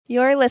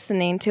You're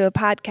listening to a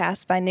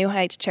podcast by New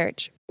Heights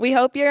Church. We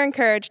hope you're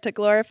encouraged to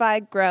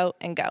glorify, grow,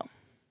 and go.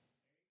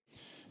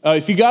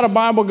 If you got a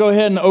Bible, go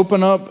ahead and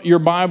open up your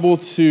Bible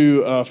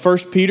to 1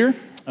 Peter.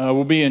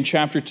 We'll be in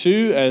chapter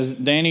 2, as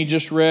Danny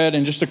just read,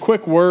 and just a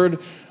quick word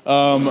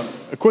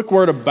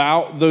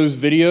about those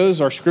videos.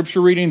 Our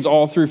scripture readings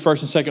all through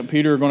 1st and 2nd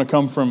Peter are going to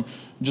come from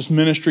just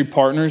ministry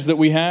partners that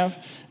we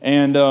have,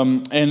 and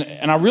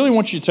I really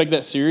want you to take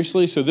that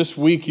seriously. So this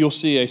week you'll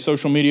see a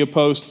social media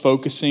post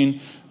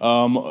focusing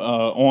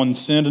on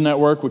Send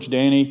Network, which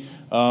Danny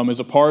is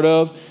a part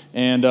of,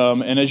 and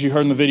as you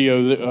heard in the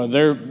video,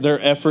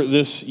 their effort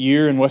this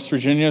year in West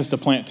Virginia is to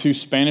plant 2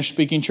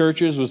 Spanish-speaking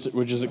churches,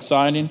 which is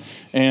exciting,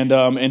 and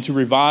to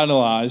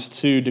revitalize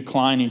 2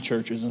 declining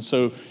churches. And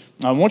so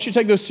I want you to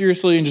take those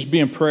seriously and just be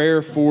in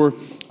prayer for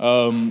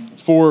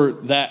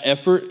that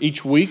effort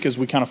each week as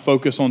we kind of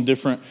focus on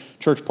different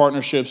church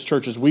partnerships,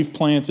 churches we've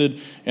planted,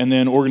 and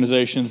then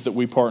organizations that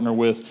we partner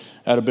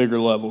with at a bigger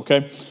level,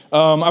 okay?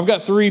 I've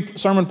got 3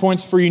 sermon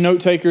points for you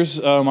note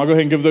takers. I'll go ahead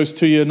and give those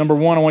to you. Number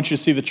 1, I want you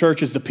to see the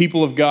church as the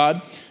people of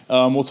God.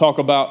 We'll talk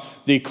about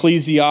the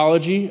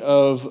ecclesiology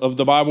of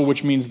the Bible,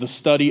 which means the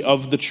study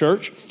of the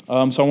church.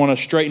 So I want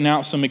to straighten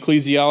out some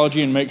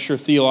ecclesiology and make sure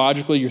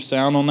theologically you're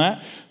sound on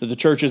that the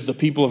church is the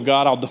people of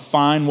God. I'll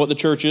define what the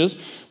church is.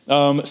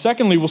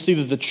 Secondly, we'll see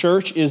that the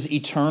church is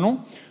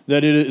eternal,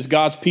 that it is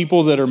God's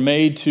people that are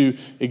made to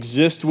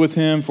exist with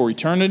Him for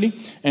eternity.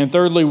 And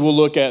thirdly, we'll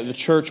look at the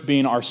church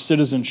being our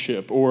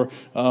citizenship, or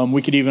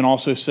we could even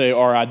also say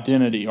our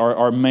identity,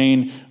 our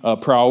main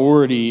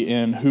priority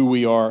in who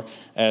we are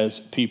as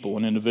people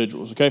and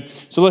individuals, okay?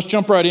 So let's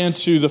jump right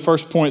into the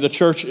first point. The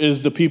church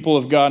is the people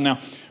of God. Now,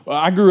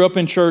 I grew up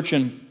in church,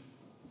 and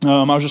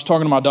I was just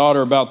talking to my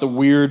daughter about the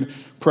weird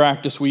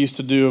practice we used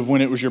to do of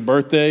when it was your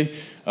birthday.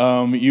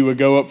 You would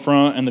go up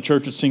front and the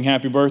church would sing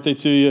happy birthday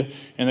to you,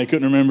 and they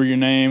couldn't remember your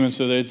name, and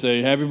so they'd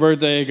say, happy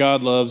birthday,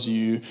 God loves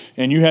you.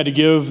 And you had to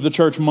give the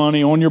church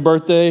money on your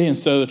birthday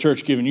instead of the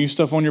church giving you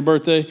stuff on your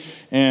birthday.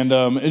 And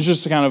it's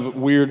just a kind of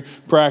weird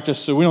practice.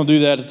 So we don't do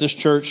that at this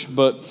church,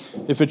 but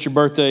if it's your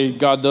birthday,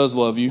 God does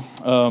love you.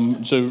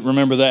 So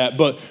remember that.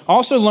 But I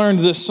also learned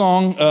this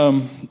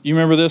song. You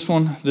remember this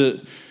one?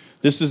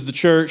 This is the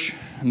church,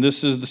 and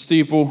this is the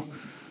steeple.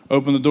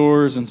 Open the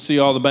doors and see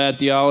all the bad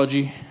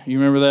theology. You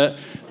remember that?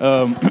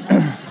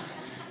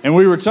 And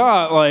we were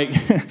taught, like,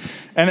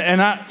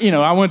 and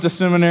I went to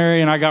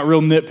seminary and I got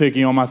real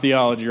nitpicky on my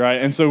theology, right?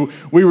 And so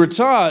we were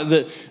taught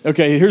that,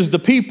 okay, here's the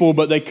people,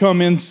 but they come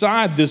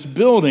inside this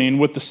building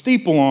with the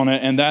steeple on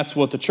it, and that's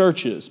what the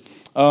church is.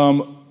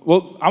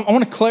 Well, I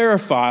want to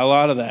clarify a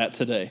lot of that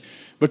today,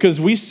 because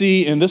we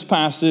see in this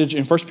passage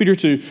in 1 Peter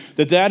 2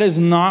 that is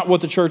not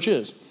what the church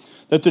is.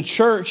 That the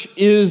church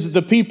is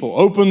the people.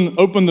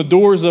 Open the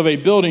doors of a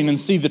building and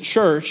see the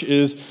church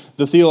is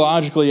the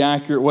theologically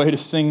accurate way to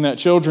sing that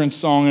children's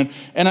song.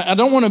 And I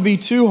don't want to be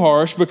too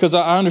harsh, because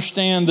I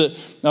understand that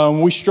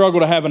we struggle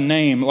to have a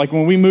name. Like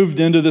when we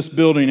moved into this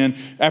building, and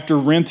after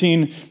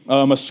renting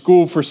a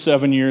school for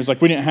 7 years,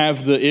 like we didn't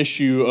have the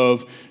issue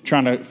of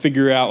trying to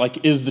figure out,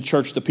 like, is the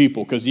church the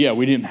people? Because, yeah,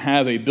 we didn't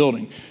have a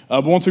building.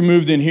 But once we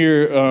moved in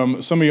here,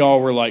 some of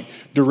y'all were like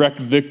direct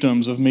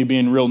victims of me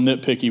being real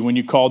nitpicky. When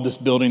you called this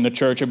building the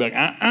church, I'd be like,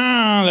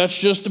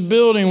 that's just a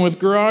building with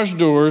garage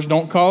doors.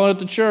 Don't call it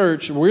the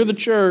church. We're the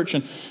church.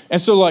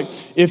 And so, like,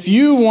 if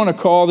you want to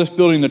call this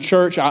building the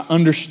church, I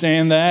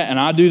understand that, and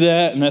I do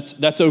that, and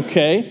that's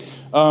okay.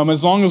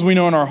 As long as we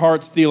know in our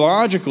hearts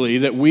theologically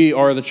that we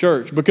are the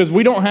church, because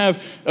we don't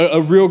have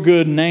a real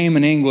good name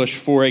in English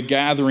for a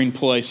gathering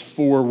place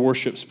for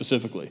worship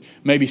specifically.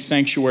 Maybe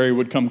sanctuary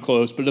would come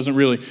close, but it doesn't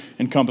really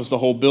encompass the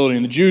whole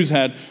building. The Jews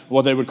had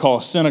what they would call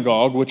a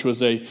synagogue, which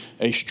was a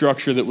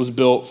structure that was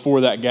built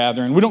for that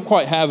gathering. We don't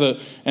quite have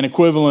an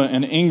equivalent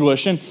in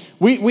English, and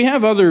we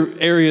have other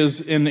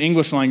areas in the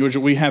English language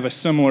that we have a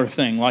similar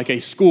thing, like a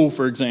school,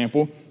 for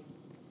example,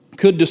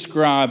 could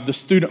describe the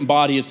student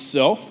body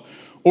itself,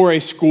 or a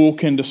school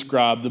can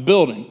describe the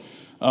building.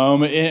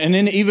 And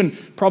then even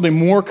probably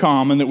more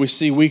common that we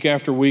see week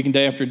after week and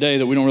day after day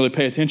that we don't really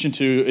pay attention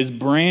to is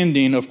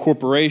branding of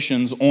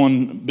corporations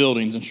on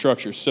buildings and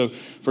structures. So,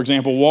 for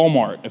example,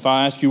 Walmart. If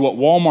I ask you what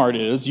Walmart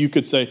is, you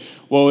could say,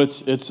 well,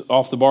 it's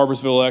off the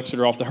Barboursville exit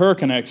or off the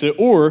Hurricane exit,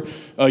 or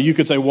you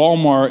could say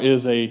Walmart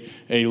is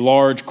a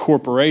large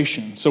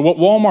corporation. So what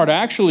Walmart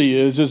actually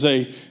is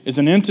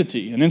an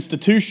entity, an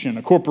institution,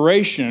 a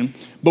corporation.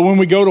 But when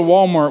we go to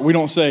Walmart, we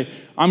don't say,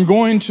 I'm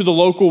going to the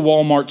local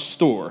Walmart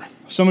store.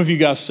 Some of you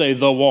guys say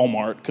the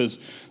Walmart because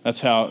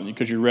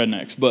you're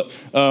rednecks.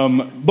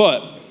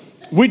 But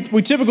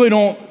we typically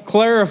don't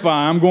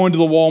clarify, I'm going to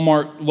the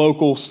Walmart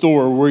local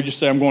store. We just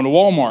say, I'm going to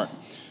Walmart.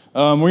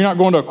 We're not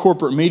going to a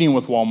corporate meeting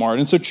with Walmart.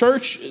 And so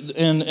church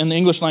in the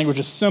English language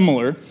is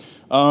similar.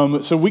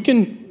 So we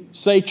can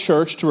say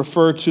church to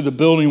refer to the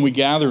building we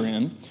gather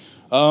in.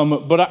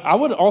 But I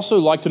would also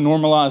like to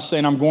normalize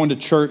saying I'm going to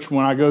church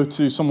when I go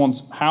to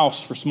someone's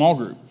house for small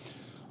group.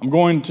 I'm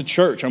going to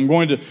church. I'm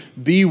going to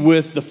be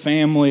with the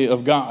family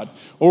of God.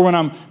 Or when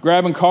I'm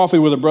grabbing coffee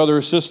with a brother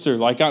or sister,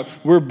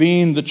 we're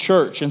being the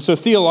church. And so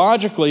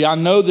theologically, I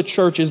know the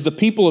church is the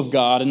people of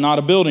God and not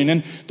a building.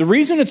 And the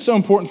reason it's so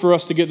important for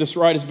us to get this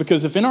right is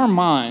because if in our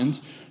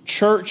minds,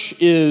 church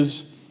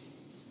is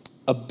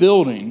a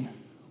building,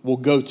 we'll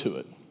go to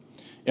it.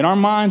 In our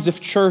minds,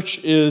 if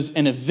church is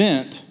an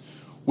event,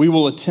 we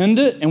will attend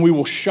it and we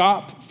will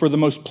shop for the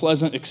most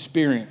pleasant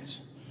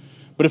experience.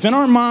 But if in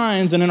our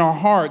minds and in our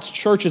hearts,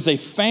 church is a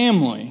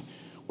family,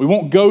 we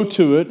won't go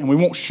to it and we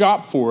won't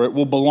shop for it,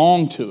 we'll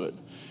belong to it.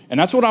 And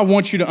that's what I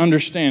want you to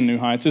understand, New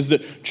Heights, is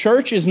that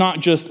church is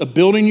not just a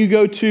building you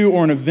go to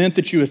or an event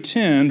that you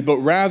attend, but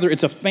rather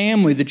it's a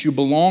family that you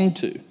belong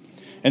to.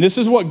 And this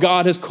is what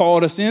God has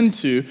called us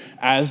into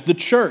as the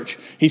church.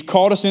 He's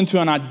called us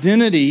into an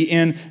identity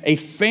in a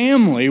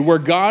family where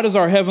God is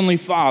our heavenly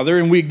Father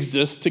and we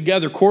exist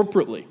together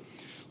corporately.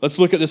 Let's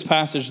look at this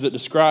passage that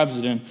describes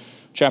it in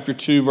chapter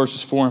 2,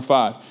 verses 4 and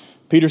 5.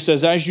 Peter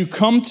says, as you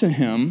come to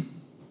him,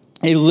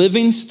 a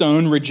living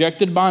stone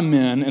rejected by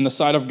men in the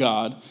sight of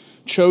God,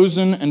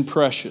 chosen and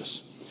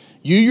precious.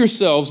 You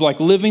yourselves, like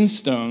living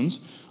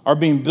stones, are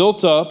being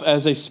built up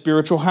as a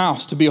spiritual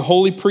house to be a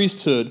holy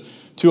priesthood,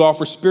 to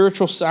offer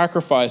spiritual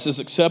sacrifices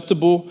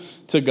acceptable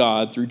to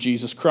God through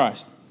Jesus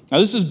Christ. Now,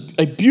 this is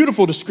a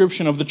beautiful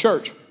description of the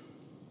church.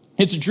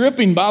 It's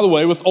dripping, by the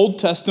way, with Old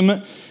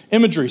Testament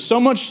imagery, so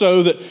much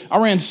so that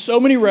I ran so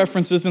many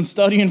references in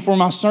studying for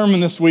my sermon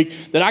this week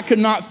that I could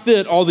not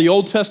fit all the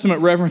Old Testament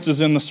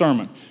references in the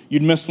sermon.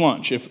 You'd miss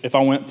lunch if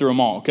I went through them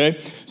all, okay?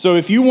 So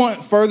if you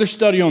want further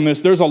study on this,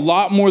 there's a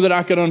lot more that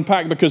I could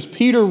unpack because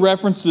Peter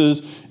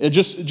references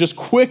just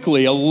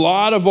quickly a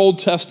lot of Old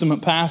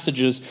Testament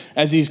passages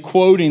as he's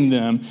quoting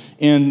them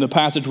in the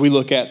passage we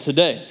look at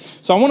today.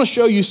 So I want to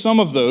show you some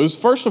of those.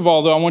 First of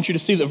all, though, I want you to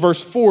see that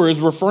verse 4 is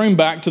referring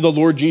back to the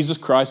Lord Jesus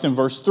Christ in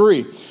verse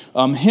 3.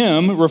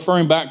 Him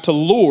referring back to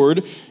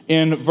Lord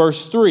in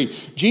verse 3.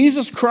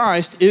 Jesus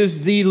Christ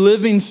is the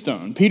living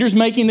stone. Peter's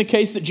making the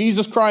case that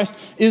Jesus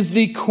Christ is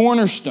the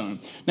cornerstone.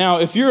 Now,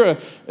 if you're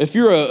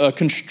a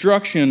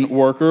construction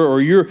worker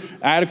or you're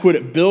adequate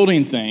at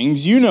building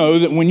things, you know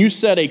that when you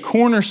set a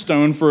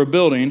cornerstone for a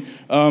building,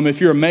 if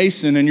you're a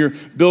mason and you're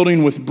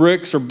building with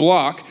bricks or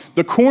block,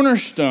 the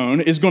cornerstone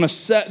is going to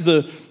set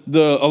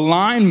the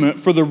alignment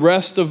for the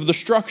rest of the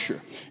structure.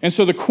 And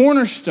so the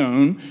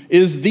cornerstone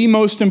is the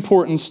most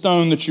important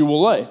stone that you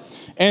will lay.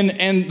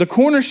 And the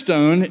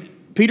cornerstone,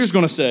 Peter's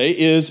going to say,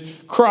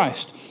 is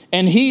Christ.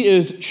 And he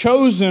is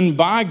chosen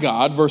by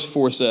God, verse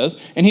 4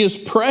 says, and he is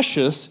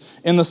precious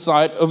in the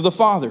sight of the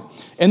Father.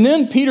 And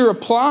then Peter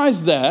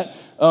applies that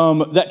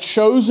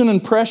chosen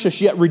and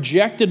precious yet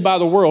rejected by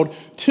the world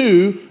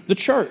to the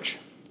church,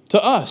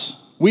 to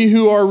us, we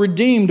who are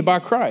redeemed by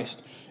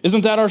Christ.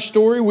 Isn't that our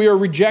story? We are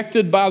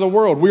rejected by the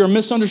world. We are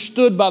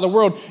misunderstood by the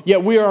world,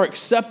 yet we are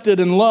accepted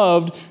and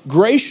loved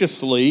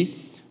graciously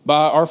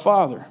by our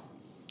Father.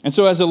 And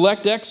so as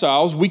elect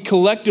exiles, we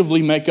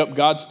collectively make up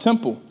God's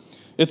temple.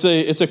 It's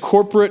a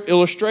corporate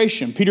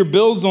illustration. Peter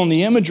builds on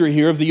the imagery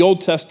here of the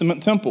Old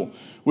Testament temple,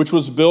 which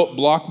was built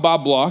block by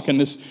block in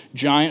this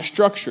giant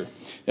structure.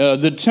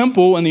 The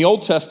temple in the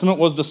Old Testament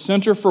was the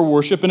center for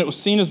worship, and it was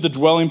seen as the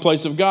dwelling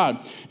place of God.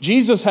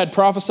 Jesus had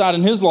prophesied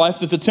in his life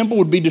that the temple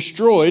would be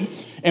destroyed,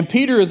 and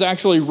Peter is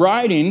actually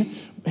writing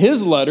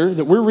his letter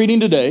that we're reading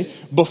today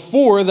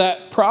before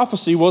that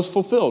prophecy was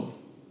fulfilled.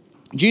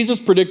 Jesus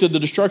predicted the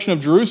destruction of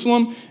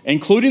Jerusalem,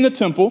 including the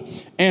temple,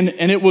 and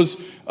it was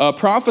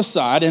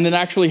prophesied, and it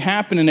actually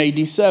happened in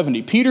AD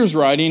 70. Peter's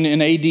writing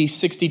in AD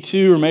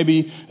 62, or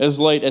maybe as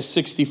late as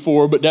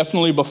 64, but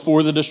definitely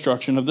before the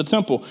destruction of the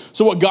temple.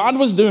 So what God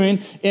was doing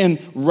in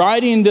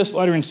writing this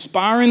letter,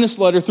 inspiring this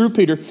letter through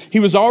Peter, he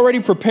was already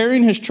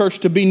preparing his church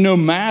to be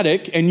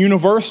nomadic and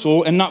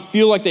universal and not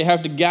feel like they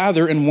have to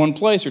gather in one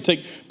place or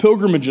take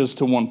pilgrimages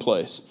to one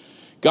place.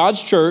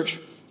 God's church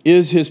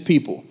is his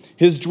people.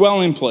 His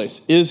dwelling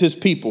place is his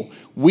people.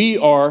 We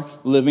are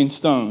living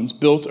stones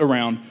built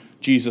around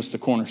Jesus, the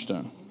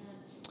cornerstone.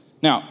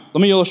 Now,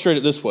 let me illustrate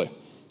it this way.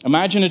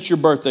 Imagine it's your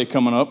birthday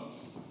coming up.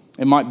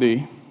 It might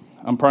be.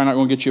 I'm probably not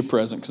going to get you a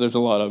present because there's a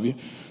lot of you.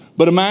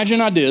 But imagine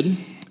I did,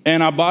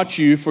 and I bought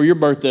you for your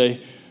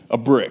birthday a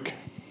brick,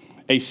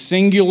 a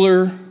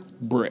singular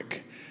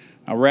brick.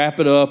 I wrap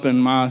it up in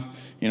my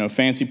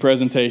fancy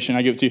presentation.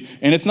 I give it to you.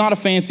 And it's not a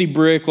fancy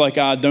brick like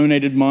I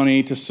donated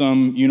money to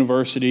some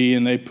university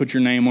and they put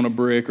your name on a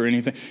brick or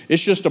anything.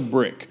 It's just a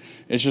brick.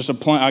 It's just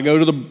I go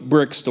to the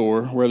brick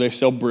store where they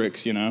sell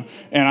bricks, and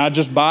I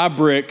just buy a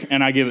brick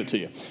and I give it to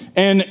you.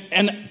 And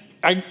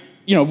I,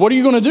 what are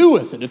you going to do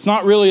with it? It's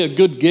not really a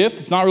good gift.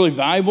 It's not really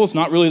valuable. It's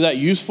not really that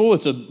useful.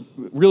 It's a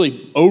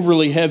really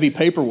overly heavy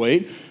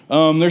paperweight.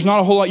 There's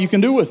not a whole lot you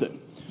can do with it.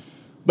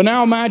 But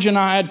now imagine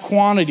I add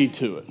quantity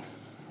to it.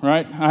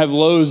 Right? I have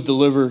Lowe's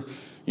deliver,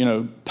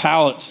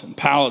 pallets and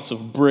pallets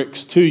of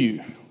bricks to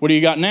you. What do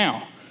you got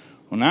now?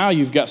 Well, now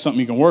you've got something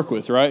you can work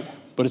with, right?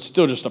 But it's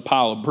still just a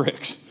pile of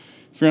bricks.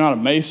 If you're not a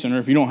mason or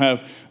if you don't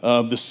have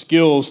the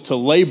skills to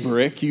lay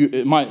brick,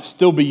 it might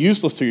still be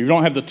useless to you. If you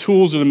don't have the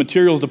tools or the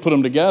materials to put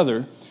them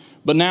together.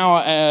 But now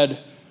I add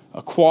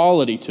a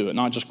quality to it,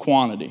 not just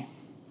quantity.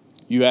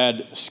 You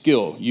add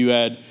skill. You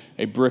add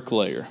a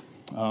bricklayer.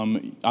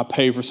 I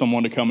pay for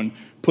someone to come and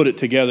put it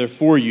together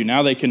for you.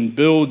 Now they can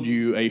build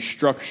you a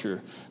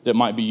structure that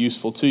might be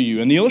useful to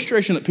you. And the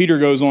illustration that Peter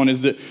goes on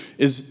is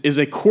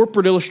a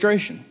corporate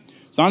illustration.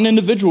 It's not an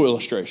individual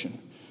illustration.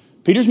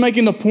 Peter's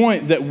making the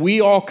point that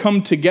we all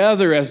come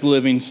together as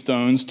living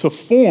stones to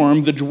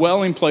form the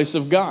dwelling place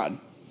of God.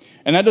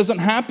 And that doesn't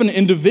happen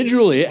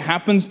individually, it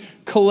happens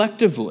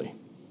collectively.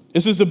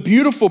 This is a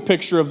beautiful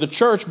picture of the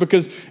church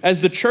because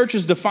as the church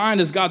is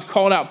defined as God's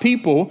called out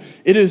people,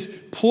 it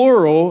is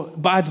plural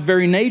by its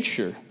very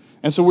nature.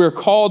 And so we're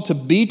called to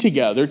be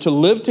together, to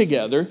live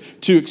together,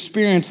 to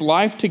experience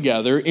life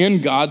together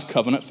in God's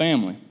covenant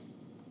family.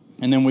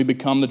 And then we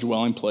become the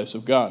dwelling place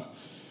of God.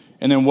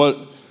 And then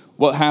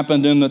what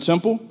happened in the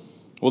temple?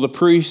 Well, the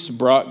priests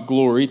brought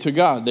glory to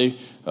God. They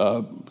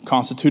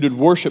constituted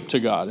worship to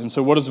God. And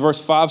so what does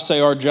verse 5 say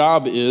our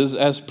job is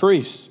as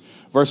priests?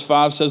 Verse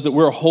 5 says that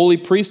we're a holy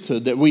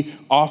priesthood, that we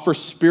offer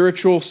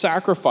spiritual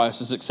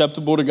sacrifices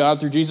acceptable to God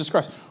through Jesus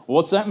Christ. Well,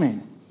 what's that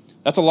mean?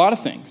 That's a lot of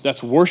things.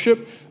 That's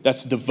worship,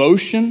 that's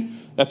devotion,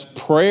 that's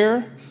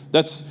prayer,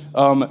 that's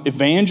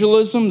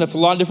evangelism, that's a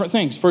lot of different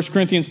things. 1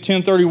 Corinthians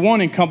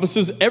 10:31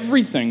 encompasses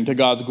everything to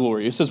God's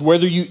glory. It says,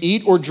 whether you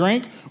eat or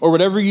drink or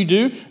whatever you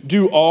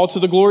do all to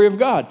the glory of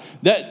God.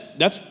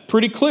 That's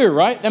pretty clear,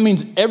 right? That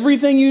means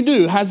everything you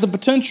do has the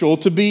potential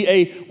to be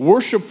a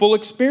worshipful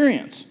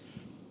experience.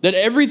 That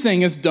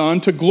everything is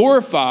done to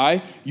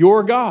glorify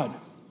your God.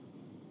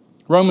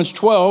 Romans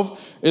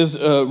 12 is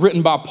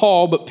written by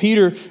Paul, but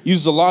Peter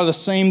uses a lot of the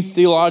same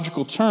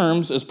theological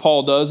terms as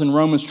Paul does. In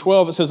Romans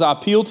 12, it says, I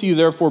appeal to you,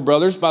 therefore,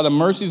 brothers, by the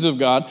mercies of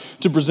God,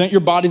 to present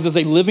your bodies as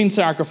a living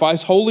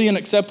sacrifice, holy and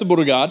acceptable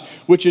to God,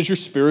 which is your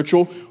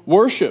spiritual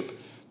worship.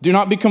 Do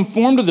not be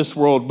conformed to this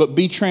world, but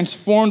be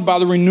transformed by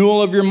the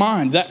renewal of your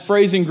mind. That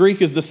phrase in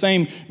Greek is the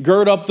same,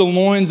 gird up the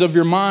loins of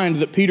your mind,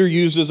 that Peter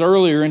uses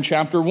earlier in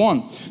chapter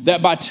 1.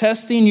 That by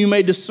testing you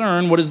may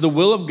discern what is the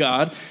will of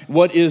God,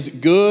 what is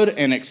good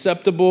and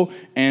acceptable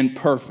and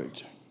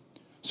perfect.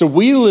 So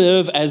we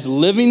live as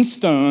living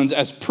stones,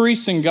 as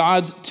priests in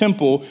God's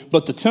temple,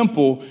 but the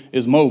temple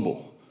is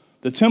mobile.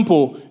 The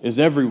temple is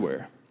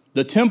everywhere.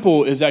 The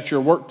temple is at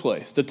your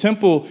workplace. The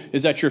temple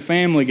is at your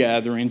family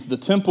gatherings. The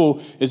temple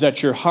is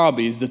at your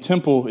hobbies. The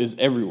temple is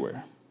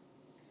everywhere.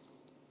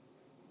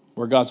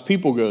 Where God's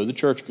people go, the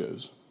church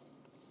goes.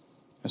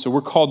 And so we're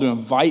called to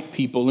invite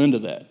people into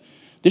that.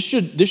 This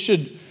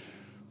should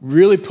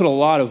really put a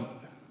lot of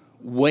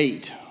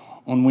weight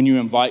on when you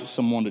invite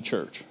someone to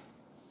church.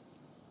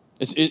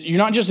 You're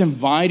not just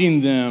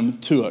inviting them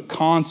to a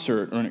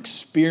concert or an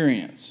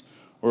experience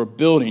or a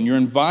building. You're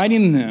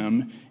inviting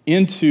them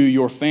into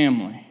your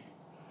family.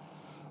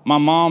 My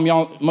mom,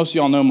 most of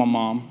y'all know my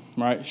mom,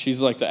 right?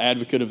 She's like the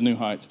advocate of New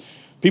Heights.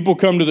 People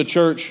come to the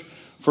church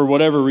for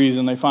whatever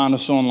reason. They find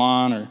us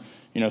online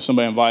or,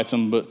 somebody invites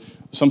them. But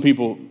some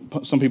people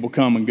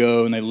come and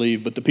go and they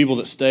leave. But the people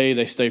that stay,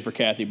 they stay for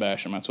Kathy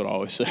Basham. That's what I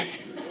always say.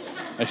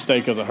 They stay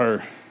because of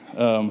her.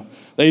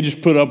 They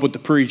just put up with the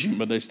preaching,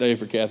 but they stay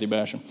for Kathy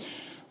Basham.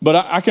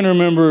 But I can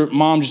remember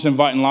Mom just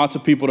inviting lots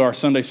of people to our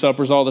Sunday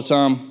suppers all the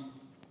time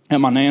at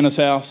my Nana's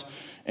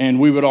house.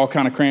 And we would all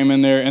kind of cram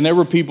in there. And there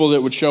were people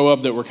that would show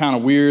up that were kind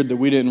of weird, that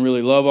we didn't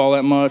really love all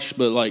that much.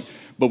 But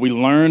we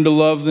learned to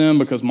love them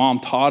because Mom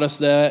taught us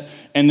that.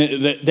 And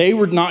they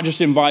were not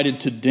just invited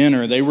to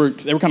dinner. They were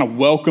kind of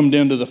welcomed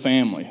into the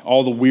family,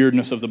 all the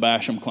weirdness of the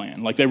Basham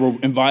clan. Like they were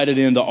invited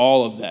into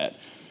all of that.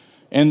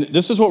 And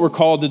this is what we're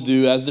called to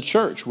do as the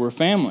church. We're a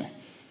family.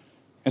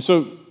 And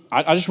so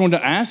I just wanted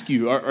to ask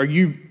you, are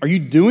you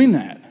doing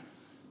that?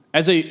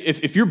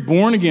 If you're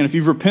born again, if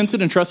you've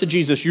repented and trusted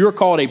Jesus, you're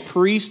called a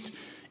priest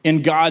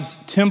in God's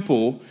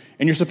temple,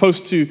 and you're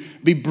supposed to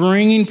be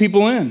bringing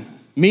people in,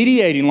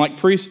 mediating like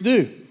priests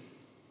do.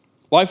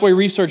 Lifeway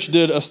Research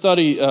did a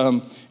study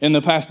in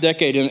the past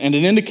decade, and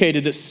it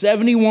indicated that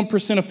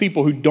 71% of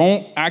people who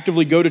don't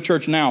actively go to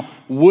church now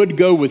would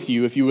go with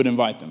you if you would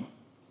invite them.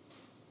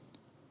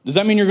 Does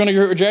that mean you're going to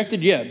get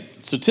rejected? Yeah,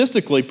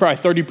 statistically, probably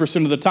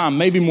 30% of the time,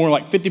 maybe more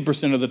like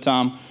 50% of the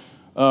time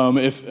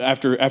if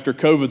after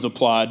COVID's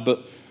applied.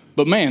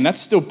 But man,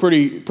 that's still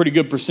pretty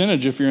good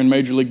percentage if you're in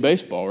Major League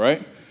Baseball,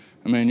 right?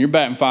 I mean, you're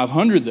batting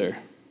 500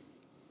 there.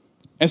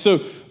 And so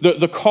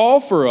the call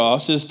for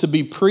us is to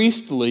be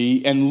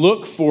priestly and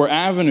look for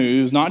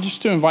avenues, not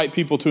just to invite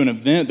people to an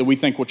event that we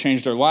think will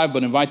change their life,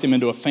 but invite them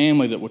into a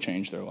family that will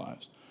change their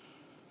lives.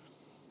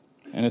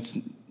 And it's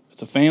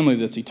a family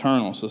that's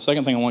eternal. So the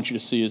second thing I want you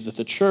to see is that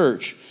the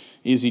church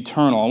is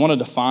eternal. I want to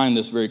define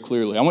this very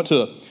clearly. I went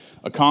to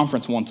a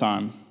conference one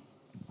time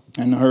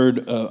and heard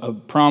a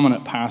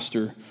prominent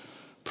pastor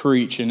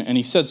preach, and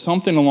he said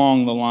something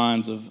along the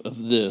lines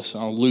of this.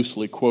 I'll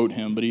loosely quote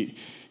him, but he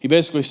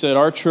basically said,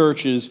 our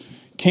church is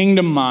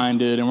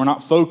kingdom-minded, and we're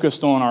not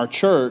focused on our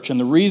church, and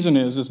the reason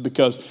is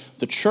because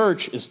the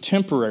church is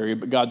temporary,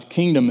 but God's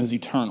kingdom is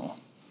eternal.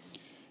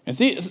 And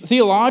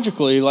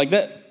theologically, like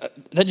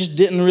that just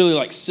didn't really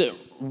like sit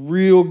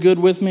real good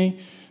with me,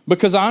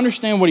 because I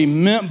understand what he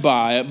meant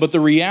by it, but the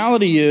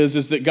reality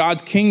is that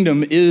God's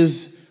kingdom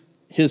is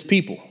his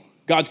people.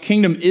 God's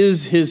kingdom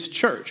is his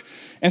church.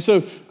 And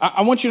so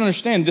I want you to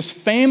understand this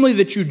family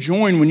that you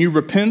join when you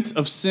repent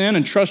of sin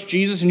and trust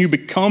Jesus and you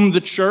become the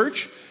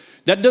church,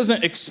 that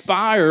doesn't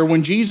expire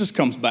when Jesus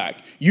comes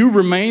back. You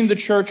remain the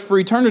church for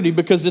eternity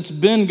because it's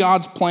been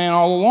God's plan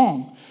all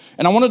along.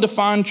 And I want to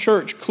define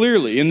church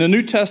clearly. In the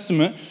New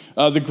Testament,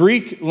 the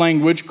Greek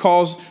language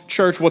calls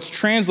church, what's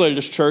translated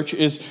as church,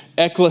 is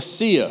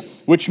ecclesia,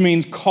 which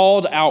means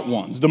called out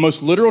ones. The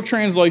most literal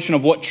translation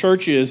of what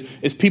church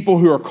is people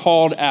who are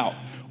called out.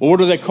 Well,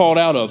 what are they called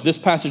out of? This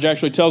passage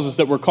actually tells us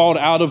that we're called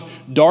out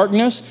of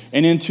darkness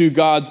and into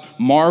God's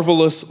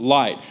marvelous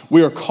light.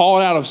 We are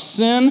called out of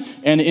sin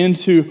and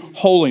into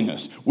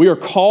holiness. We are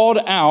called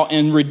out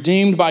and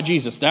redeemed by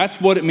Jesus. That's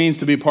what it means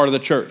to be part of the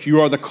church.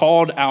 You are the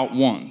called out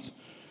ones.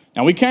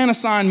 Now, we can't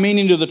assign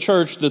meaning to the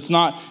church that's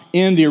not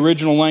in the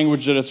original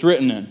language that it's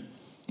written in.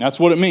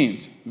 That's what it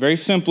means. Very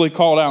simply,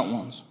 called out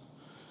ones.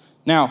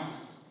 Now,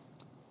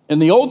 in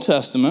the Old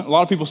Testament, a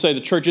lot of people say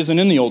the church isn't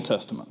in the Old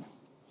Testament.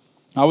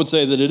 I would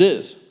say that it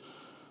is.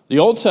 The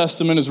Old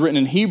Testament is written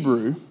in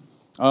Hebrew,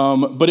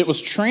 but it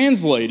was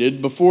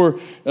translated before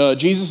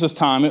Jesus'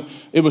 time.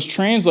 It was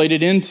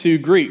translated into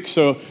Greek.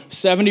 So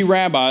 70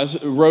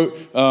 rabbis wrote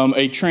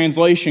a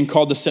translation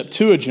called the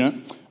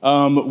Septuagint,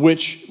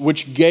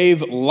 which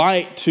gave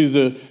light to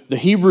the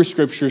Hebrew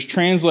scriptures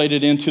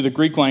translated into the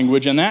Greek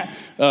language. And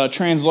that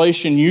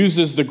translation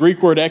uses the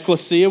Greek word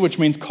ekklesia, which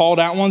means called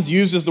out ones,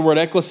 uses the word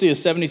ekklesia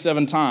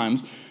 77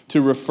 times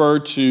to refer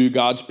to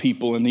God's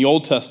people in the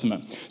Old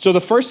Testament. So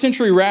the first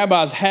century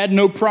rabbis had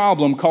no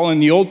problem calling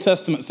the Old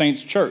Testament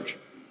saints church.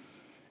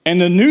 And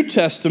the New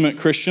Testament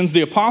Christians,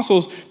 the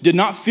apostles, did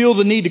not feel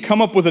the need to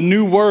come up with a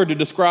new word to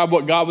describe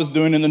what God was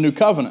doing in the new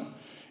covenant.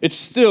 It's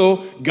still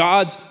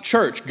God's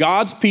church,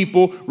 God's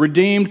people,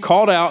 redeemed,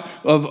 called out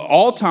of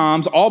all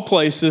times, all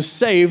places,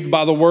 saved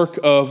by the work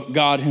of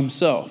God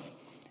himself.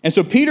 And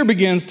so Peter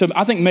begins to,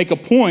 I think, make a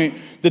point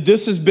that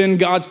this has been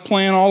God's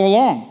plan all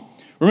along.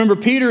 Remember,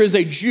 Peter is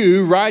a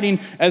Jew writing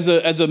as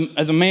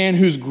a man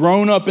who's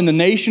grown up in the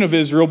nation of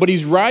Israel, but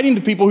he's writing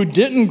to people who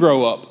didn't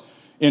grow up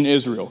in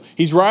Israel.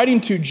 He's writing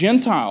to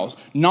Gentiles,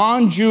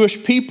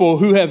 non-Jewish people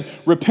who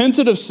have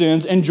repented of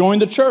sins and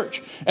joined the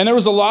church. And there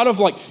was a lot of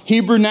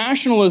Hebrew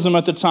nationalism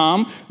at the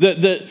time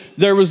that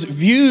there was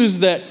views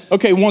that,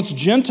 okay, once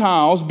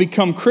Gentiles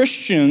become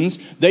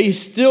Christians, they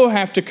still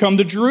have to come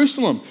to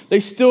Jerusalem. They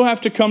still have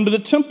to come to the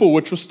temple,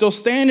 which was still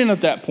standing at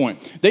that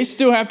point. They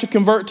still have to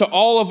convert to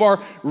all of our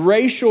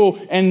racial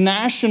and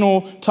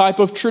national type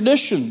of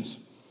traditions.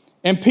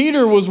 And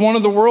Peter was one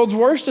of the world's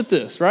worst at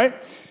this, right?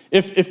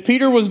 If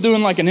Peter was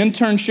doing an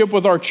internship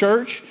with our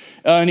church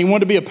and he wanted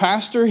to be a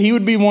pastor, he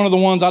would be one of the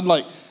ones I'd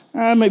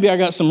maybe I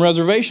got some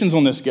reservations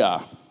on this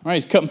guy. Right?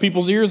 He's cutting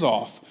people's ears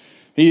off.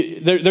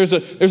 There's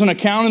an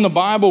account in the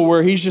Bible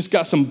where he's just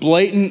got some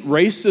blatant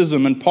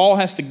racism, and Paul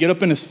has to get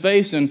up in his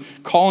face and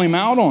call him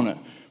out on it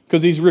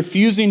because he's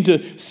refusing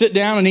to sit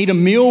down and eat a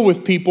meal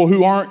with people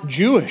who aren't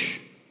Jewish.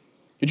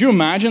 Could you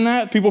imagine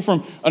that? People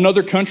from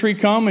another country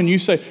come and you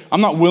say, I'm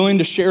not willing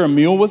to share a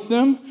meal with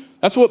them.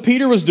 That's what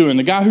Peter was doing,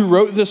 the guy who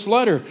wrote this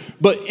letter.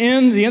 But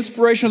in the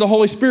inspiration of the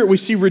Holy Spirit, we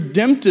see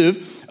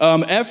redemptive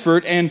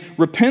effort and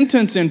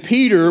repentance in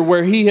Peter,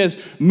 where he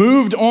has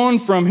moved on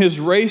from his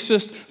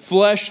racist,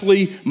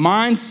 fleshly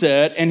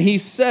mindset. And he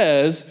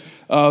says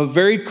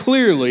very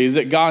clearly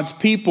that God's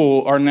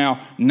people are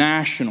now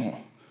national,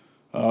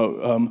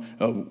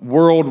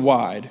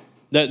 worldwide,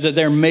 that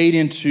they're made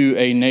into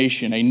a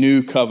nation, a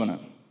new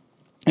covenant.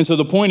 And so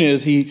the point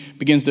is, he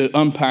begins to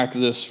unpack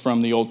this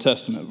from the Old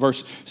Testament.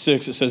 Verse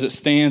 6, it says, it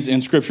stands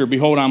in Scripture,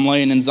 behold, I'm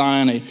laying in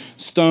Zion a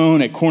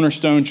stone, a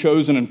cornerstone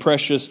chosen and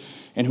precious,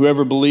 and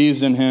whoever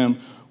believes in him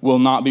will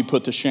not be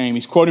put to shame.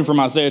 He's quoting from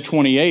Isaiah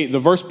 28. The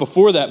verse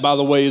before that, by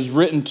the way, is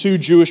written to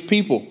Jewish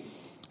people.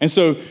 And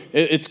so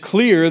it's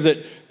clear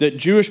that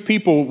Jewish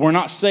people were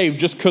not saved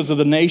just because of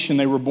the nation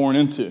they were born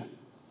into.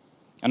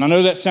 And I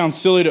know that sounds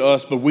silly to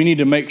us, but we need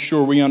to make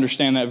sure we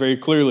understand that very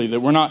clearly,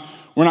 that we're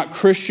not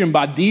Christian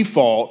by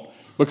default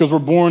because we're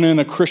born in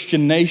a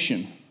Christian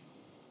nation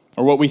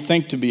or what we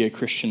think to be a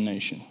Christian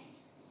nation.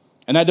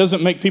 And that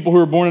doesn't make people who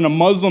are born in a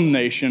Muslim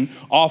nation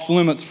off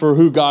limits for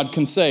who God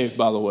can save,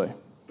 by the way.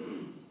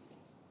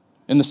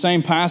 In the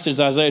same passage,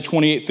 Isaiah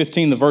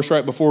 28:15, the verse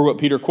right before what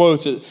Peter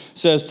quotes, it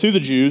says to the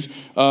Jews,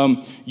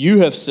 you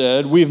have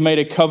said, we have made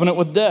a covenant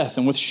with death,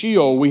 and with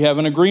Sheol we have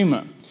an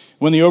agreement.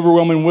 When the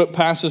overwhelming whip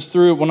passes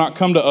through, it will not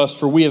come to us,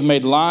 for we have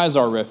made lies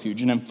our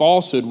refuge, and in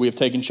falsehood we have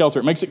taken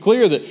shelter. It makes it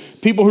clear that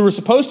people who were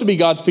supposed to be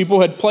God's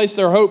people had placed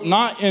their hope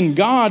not in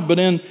God, but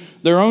in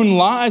their own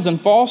lies and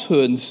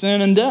falsehood and sin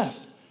and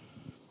death.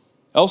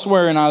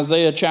 Elsewhere in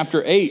Isaiah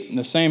chapter 8, in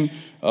the same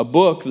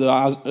book,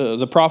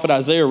 the prophet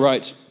Isaiah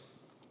writes,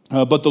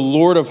 but the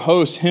Lord of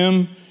hosts,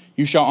 him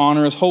you shall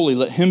honor as holy.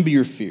 Let him be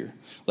your fear.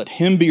 Let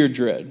him be your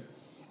dread.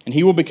 And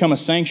he will become a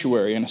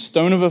sanctuary and a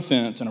stone of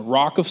offense and a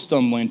rock of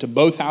stumbling to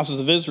both houses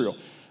of Israel,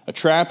 a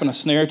trap and a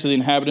snare to the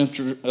inhabitants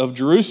of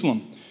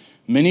Jerusalem.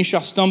 Many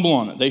shall stumble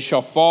on it. They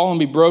shall fall and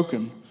be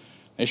broken.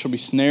 they shall be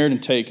snared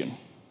and taken.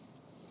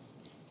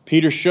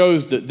 Peter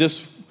shows that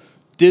this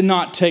did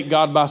not take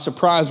God by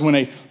surprise when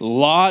a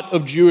lot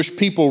of Jewish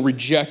people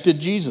rejected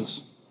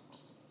Jesus.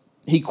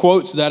 He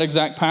quotes that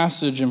exact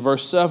passage in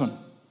verse 7.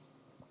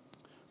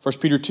 1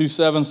 Peter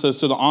 2:7 says,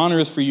 "So the honor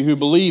is for you who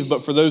believe,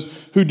 but for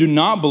those who do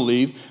not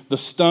believe, the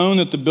stone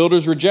that the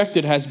builders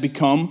rejected has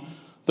become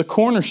the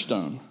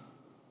cornerstone."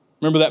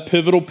 Remember that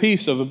pivotal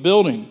piece of a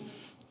building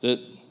that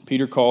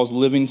Peter calls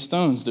living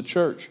stones, the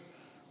church.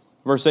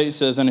 Verse 8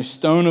 says, "And a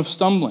stone of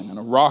stumbling and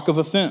a rock of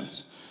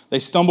offense. They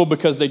stumble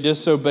because they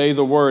disobey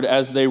the word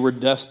as they were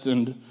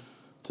destined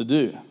to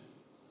do."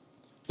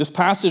 This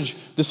passage,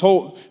 this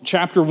whole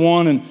chapter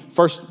 1 and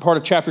first part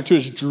of chapter 2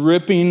 is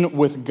dripping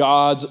with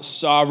God's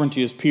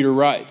sovereignty, as Peter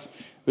writes.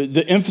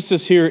 The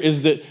emphasis here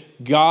is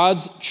that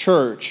God's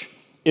church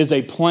is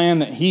a plan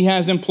that he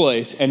has in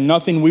place, and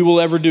nothing we will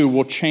ever do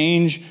will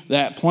change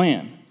that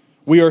plan.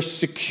 We are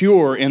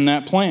secure in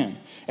that plan.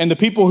 And the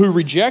people who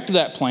reject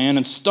that plan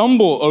and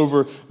stumble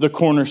over the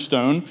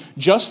cornerstone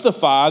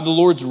justify the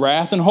Lord's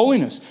wrath and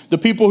holiness. The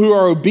people who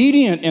are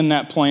obedient in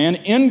that plan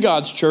in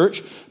God's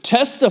church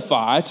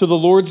testify to the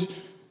Lord's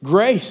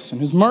grace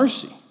and his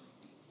mercy.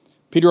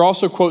 Peter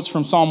also quotes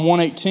from Psalm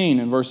 118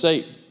 in verse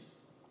 8,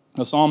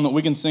 a psalm that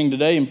we can sing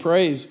today in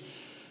praise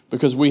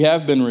because we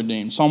have been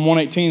redeemed. Psalm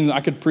 118,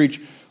 I could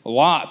preach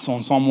lots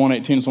on Psalm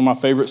 118. It's one of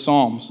my favorite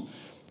psalms.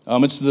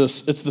 It's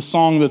the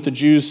song that the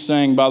Jews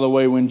sang, by the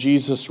way, when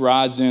Jesus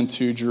rides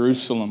into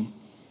Jerusalem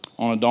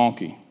on a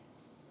donkey.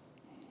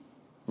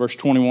 Verse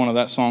 21 of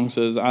that song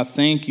says, "I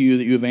thank you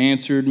that you have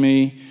answered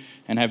me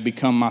and have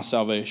become my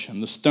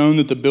salvation. The stone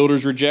that the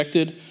builders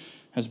rejected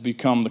has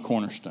become the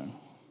cornerstone."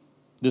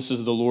 This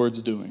is the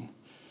Lord's doing.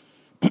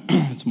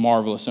 It's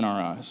marvelous in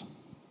our eyes.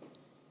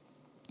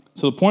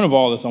 So the point of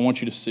all this I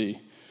want you to see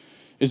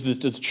is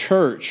that the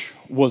church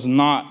was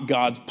not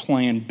God's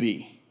plan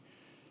B.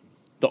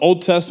 The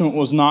Old Testament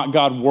was not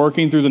God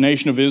working through the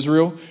nation of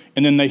Israel,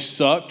 and then they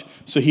sucked,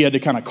 so he had to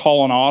kind of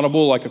call an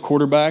audible like a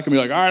quarterback and be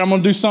like, all right, I'm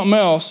going to do something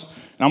else,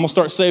 and I'm going to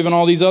start saving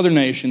all these other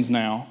nations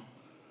now.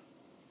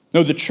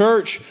 No, the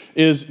church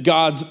is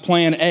God's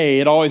plan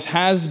A. It always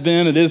has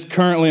been, it is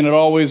currently, and it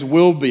always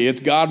will be. It's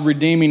God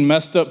redeeming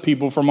messed up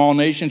people from all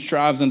nations,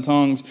 tribes, and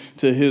tongues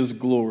to his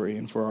glory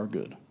and for our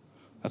good.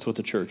 That's what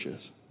the church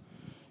is.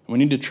 We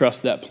need to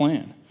trust that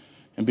plan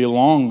and be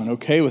along and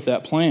okay with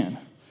that plan.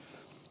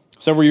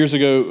 Several years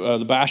ago,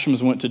 the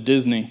Bashams went to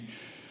Disney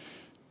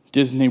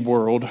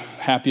World,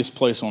 happiest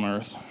place on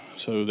earth,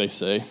 so they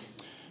say.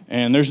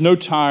 And there's no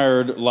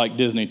tired like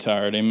Disney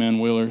tired. Amen,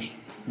 Wheelers?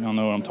 Y'all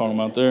know what I'm talking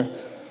about there.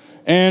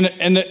 And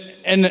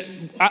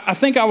I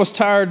think I was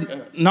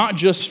tired not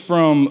just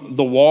from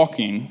the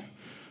walking.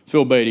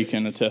 Phil Beatty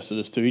can attest to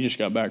this too. He just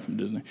got back from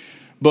Disney.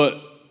 But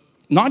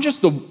not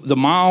just the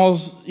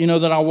miles,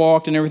 that I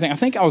walked and everything. I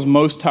think I was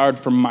most tired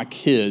from my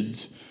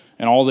kids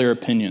and all their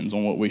opinions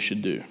on what we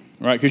should do.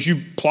 Right? Because you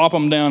plop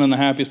them down in the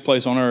happiest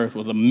place on earth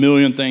with a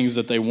million things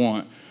that they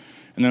want.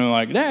 And they're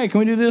like, hey, can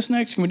we do this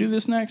next? Can we do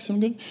this next? I'm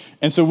good.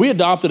 And so we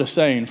adopted a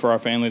saying for our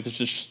family that's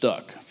just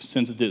stuck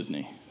since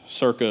Disney,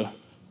 circa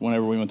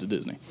whenever we went to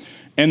Disney.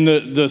 And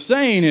the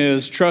saying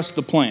is, trust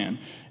the plan.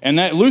 And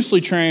that loosely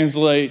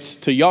translates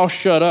to y'all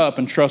shut up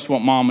and trust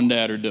what mom and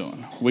dad are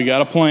doing. We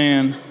got a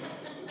plan.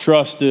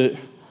 Trust it.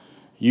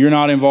 You're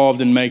not involved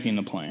in making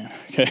the plan.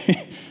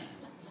 Okay?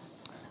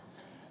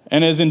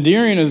 And as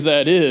endearing as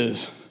that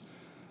is,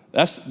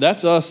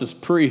 that's us as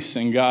priests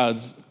in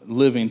God's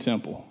living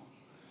temple.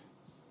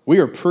 We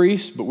are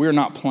priests, but we are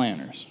not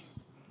planners.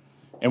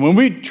 And when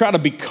we try to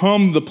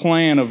become the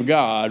plan of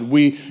God,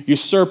 we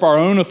usurp our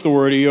own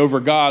authority over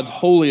God's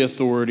holy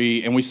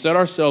authority, and we set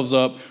ourselves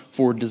up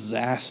for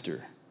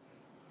disaster.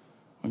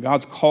 When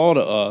God's call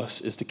to us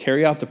is to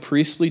carry out the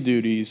priestly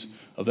duties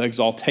of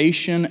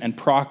exaltation and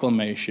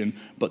proclamation,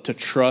 but to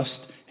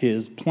trust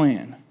his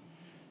plan.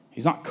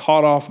 He's not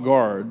caught off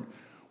guard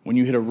when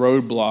you hit a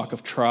roadblock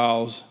of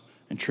trials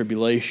and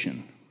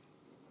tribulation.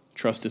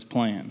 Trust his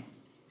plan.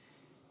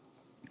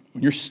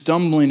 When you're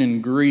stumbling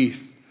in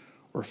grief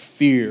or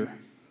fear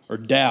or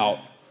doubt,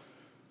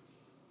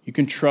 you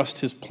can trust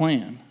his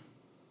plan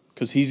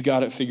because he's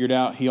got it figured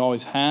out. He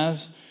always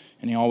has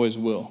and he always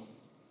will.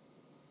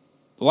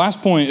 The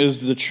last point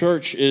is the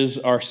church is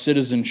our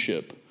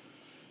citizenship.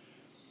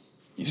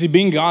 You see,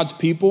 being God's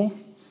people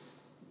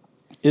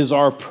is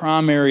our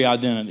primary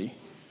identity.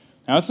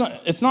 Now,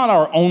 it's not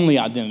our only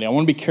identity. I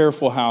want to be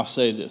careful how I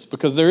say this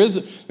because there's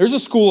a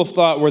school of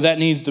thought where that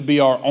needs to be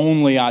our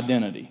only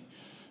identity.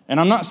 And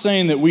I'm not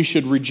saying that we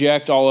should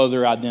reject all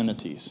other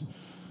identities.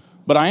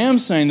 But I am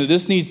saying that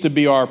this needs to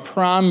be our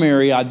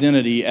primary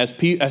identity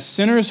as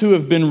sinners who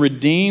have been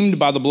redeemed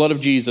by the blood of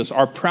Jesus.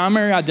 Our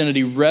primary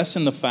identity rests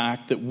in the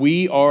fact that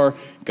we are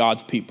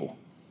God's people.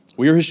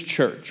 We are his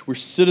church. We're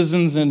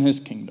citizens in his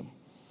kingdom.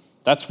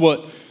 That's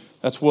what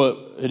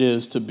it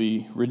is to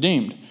be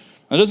redeemed.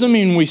 That doesn't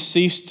mean we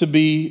cease to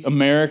be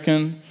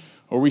American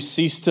or we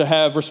cease to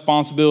have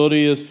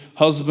responsibility as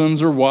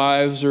husbands or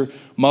wives or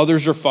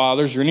mothers or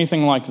fathers or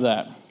anything like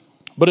that.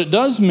 but it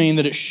does mean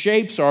that it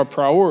shapes our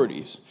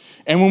priorities.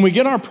 And when we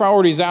get our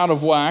priorities out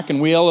of whack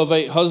and we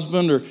elevate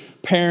husband or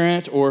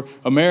parent or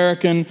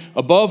American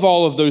above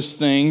all of those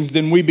things,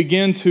 then we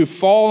begin to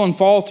fall and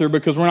falter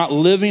because we're not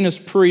living as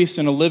priests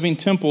in a living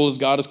temple as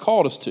God has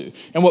called us to.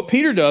 And what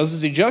Peter does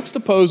is he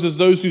juxtaposes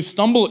those who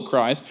stumble at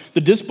Christ,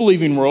 the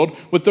disbelieving world,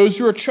 with those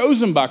who are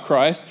chosen by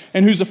Christ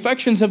and whose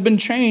affections have been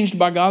changed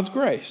by God's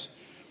grace.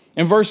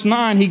 In verse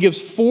 9, he gives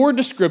 4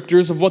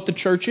 descriptors of what the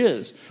church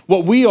is,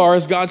 what we are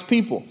as God's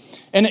people.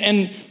 And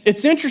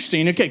it's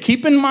interesting, okay,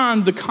 keep in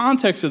mind the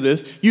context of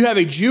this. You have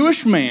a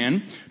Jewish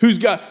man who's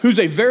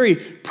a very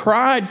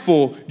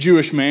prideful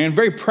Jewish man,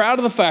 very proud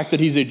of the fact that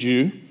he's a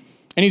Jew,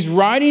 and he's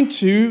writing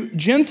to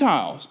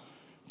Gentiles,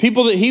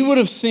 people that he would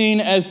have seen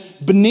as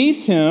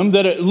beneath him,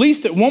 that at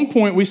least at one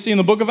point we see in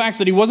the book of Acts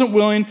that he wasn't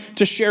willing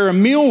to share a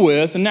meal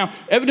with. And now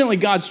evidently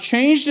God's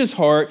changed his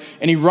heart,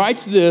 and he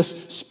writes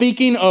this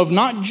speaking of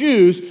not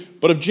Jews,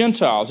 but of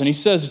Gentiles. And he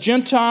says,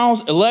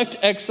 Gentiles, elect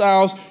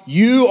exiles,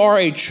 you are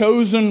a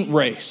chosen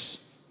race,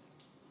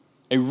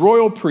 a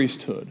royal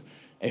priesthood,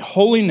 a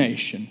holy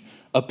nation,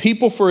 a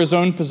people for his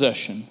own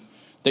possession,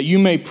 that you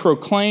may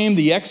proclaim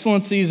the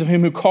excellencies of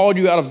him who called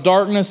you out of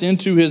darkness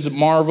into his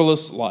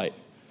marvelous light.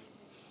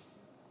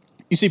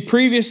 You see,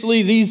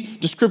 previously these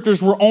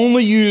descriptors were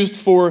only used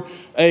for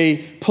a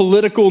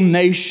political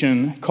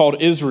nation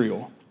called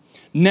Israel.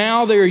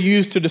 Now they are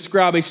used to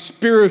describe a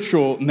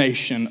spiritual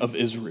nation of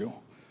Israel.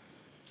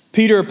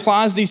 Peter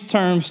applies these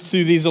terms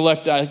to these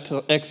elect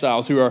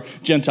exiles who are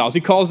Gentiles. He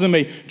calls them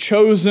a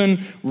chosen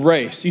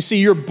race. You see,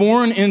 you're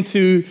born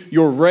into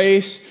your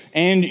race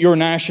and your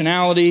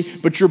nationality,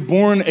 but you're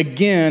born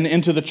again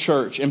into the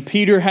church. And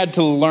Peter had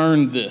to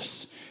learn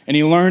this. And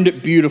he learned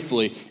it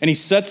beautifully. And he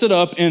sets it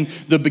up in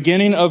the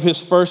beginning of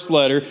his first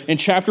letter. In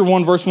chapter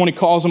 1, verse 1, he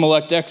calls them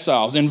elect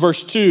exiles. In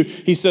verse 2,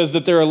 he says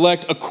that they're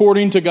elect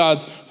according to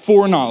God's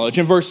foreknowledge.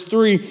 In verse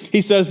 3, he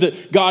says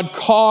that God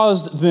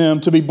caused them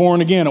to be born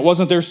again. It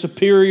wasn't their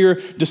superior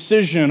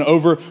decision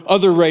over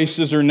other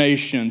races or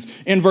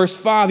nations. In verse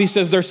 5, he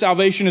says their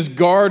salvation is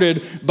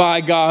guarded by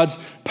God's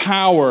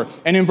power.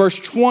 And in verse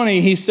 20,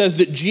 he says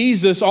that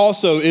Jesus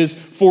also is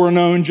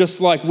foreknown,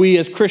 just like we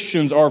as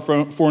Christians are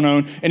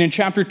foreknown. And in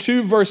chapter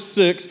 2, verse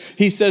 6,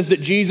 he says that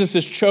Jesus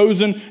is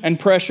chosen and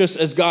precious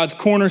as God's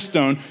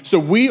cornerstone. So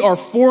we are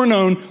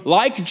foreknown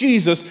like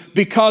Jesus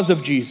because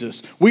of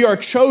Jesus. We are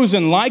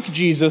chosen like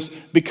Jesus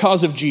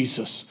because of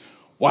Jesus.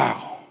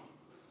 Wow.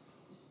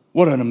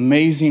 What an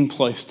amazing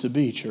place to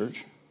be,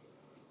 church.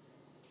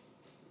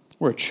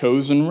 We're a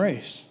chosen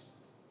race.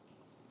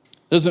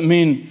 Doesn't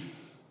mean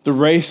the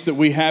race that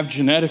we have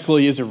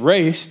genetically is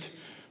erased,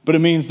 but it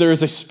means there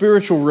is a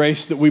spiritual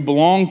race that we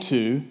belong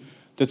to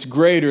that's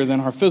greater than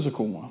our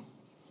physical one.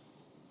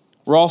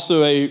 We're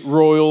also a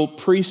royal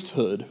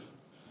priesthood.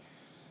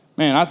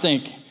 Man, I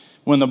think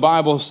when the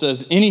Bible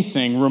says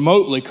anything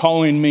remotely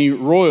calling me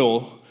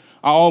royal,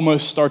 I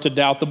almost start to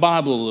doubt the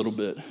Bible a little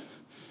bit.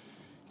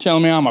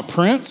 Telling me I'm a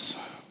prince?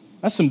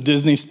 That's some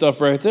Disney stuff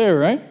right there,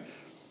 right?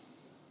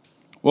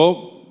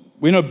 Well,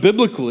 we know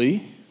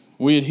biblically,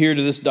 we adhere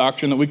to this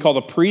doctrine that we call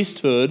the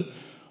priesthood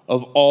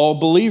of all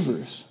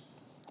believers.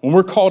 When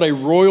we're called a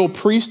royal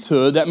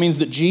priesthood, that means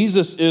that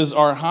Jesus is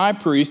our high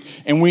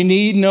priest, and we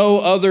need no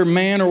other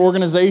man or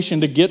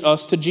organization to get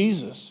us to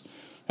Jesus.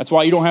 That's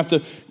why you don't have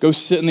to go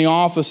sit in the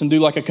office and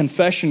do like a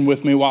confession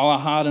with me while I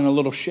hide in a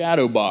little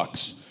shadow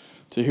box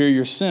to hear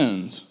your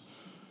sins.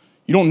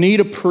 You don't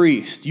need a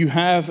priest. You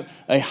have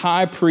a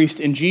high priest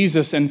in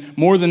Jesus, and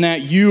more than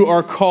that, you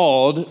are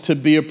called to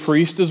be a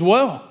priest as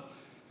well.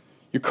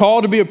 You're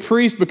called to be a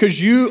priest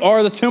because you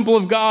are the temple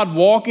of God,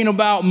 walking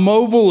about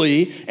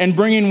mobily and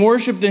bringing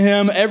worship to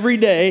him every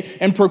day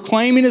and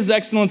proclaiming his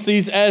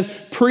excellencies.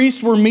 As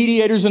priests were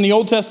mediators in the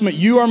Old Testament,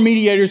 you are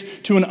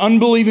mediators to an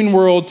unbelieving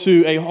world,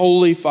 to a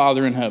holy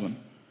Father in heaven.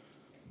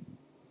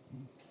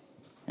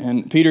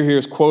 And Peter here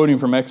is quoting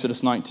from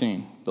Exodus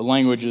 19. The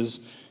language is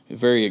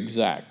very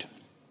exact.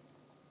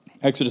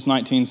 Exodus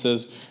 19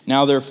 says,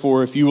 "Now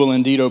therefore, if you will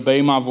indeed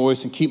obey my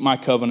voice and keep my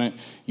covenant,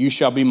 you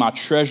shall be my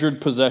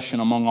treasured possession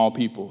among all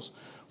peoples.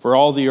 For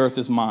all the earth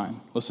is mine."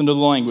 Listen to the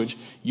language.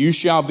 "You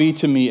shall be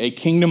to me a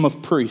kingdom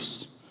of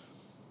priests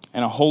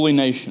and a holy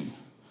nation.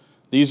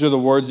 These are the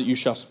words that you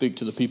shall speak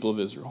to the people of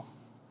Israel."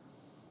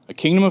 A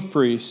kingdom of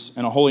priests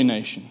and a holy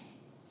nation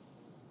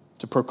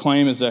to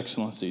proclaim his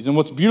excellencies. And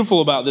what's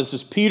beautiful about this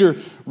is Peter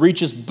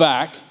reaches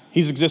back.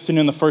 He's existing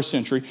in the first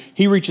century.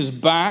 He reaches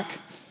back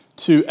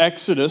to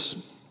Exodus,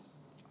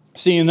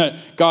 seeing that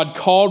God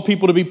called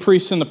people to be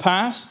priests in the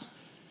past.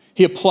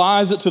 He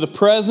applies it to the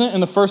present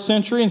in the first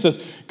century and says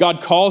God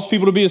calls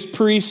people to be his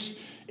priests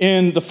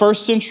in the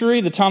first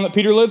century, the time that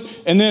Peter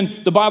lived. And then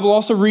the Bible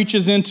also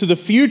reaches into the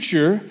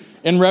future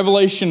in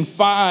Revelation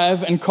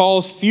 5 and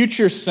calls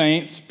future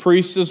saints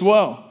priests as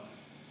well.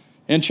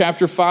 In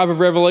chapter 5 of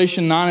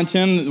Revelation 9 and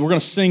 10, we're going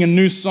to sing a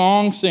new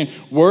song saying,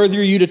 "Worthy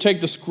are you to take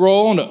the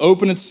scroll and to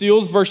open its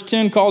seals." Verse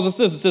 10 calls us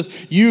this. It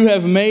says, "You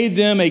have made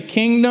them a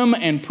kingdom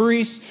and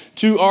priests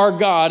to our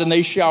God, and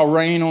they shall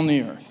reign on the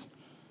earth."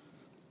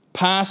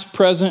 Past,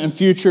 present, and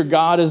future,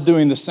 God is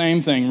doing the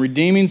same thing,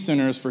 redeeming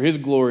sinners for his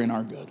glory and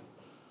our good.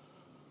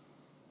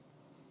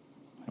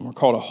 And we're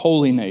called a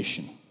holy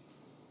nation.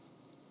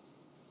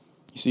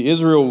 You see,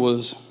 Israel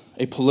was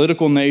a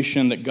political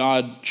nation that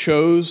God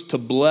chose to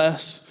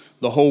bless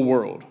the whole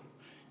world,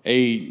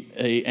 an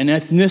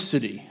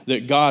ethnicity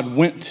that God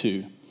went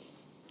to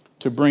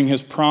bring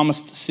his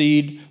promised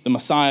seed, the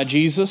Messiah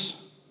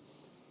Jesus.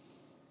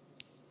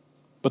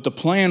 But the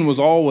plan was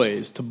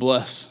always to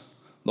bless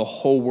the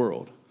whole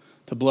world,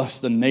 to bless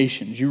the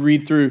nations. You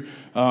read through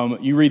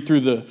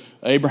the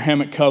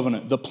Abrahamic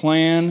covenant. The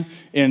plan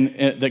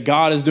that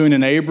God is doing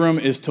in Abram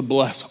is to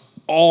bless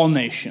all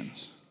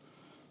nations,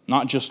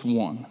 not just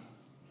one.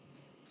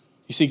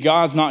 You see,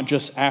 God's not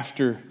just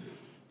after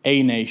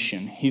a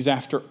nation. He's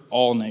after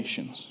all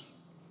nations.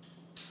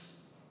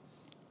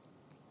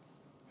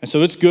 And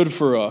so it's good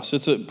for us.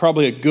 It's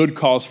probably a good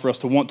cause for us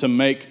to want to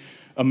make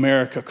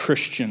America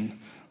Christian.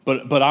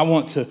 But I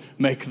want to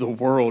make the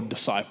world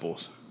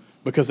disciples,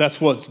 because that's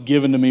what's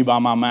given to me by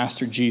my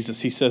master Jesus.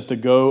 He says to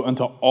go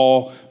unto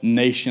all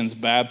nations,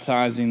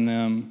 baptizing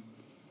them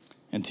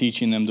and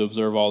teaching them to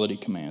observe all that he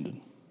commanded.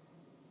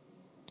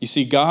 You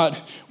see, God,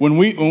 when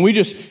we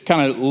just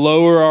kind of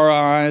lower our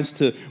eyes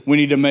to we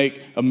need to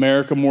make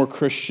America more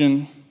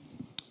Christian,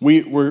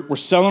 we're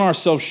selling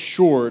ourselves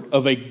short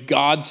of a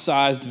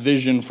God-sized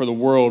vision for the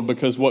world,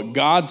 because what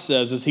God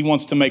says is he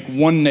wants to make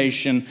one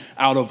nation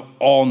out of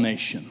all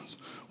nations,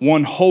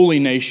 one holy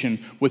nation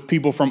with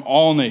people from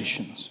all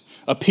nations,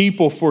 a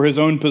people for his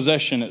own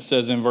possession, it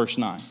says in verse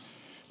 9.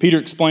 Peter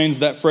explains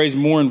that phrase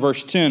more in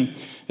verse 10.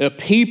 A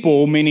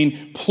people, meaning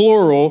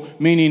plural,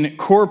 meaning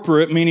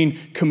corporate, meaning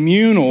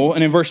communal.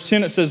 And in verse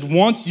 10 it says,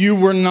 once you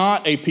were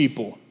not a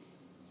people.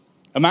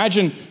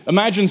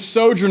 Imagine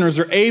sojourners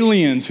or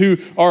aliens who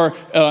are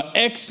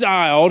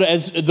exiled,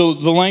 as the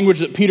language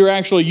that Peter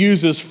actually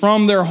uses,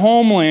 from their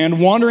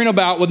homeland, wandering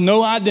about with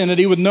no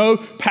identity, with no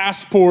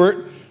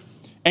passport.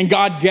 And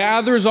God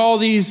gathers all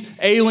these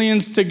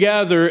aliens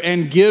together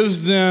and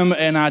gives them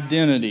an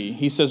identity.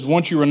 He says,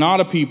 once you were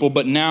not a people,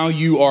 but now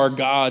you are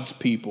God's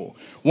people.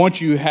 Once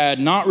you had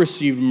not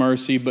received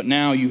mercy, but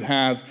now you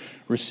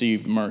have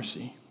received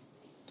mercy.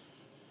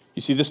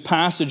 You see, this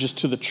passage is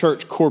to the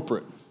church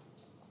corporate.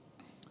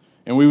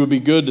 And we would be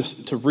good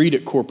to read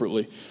it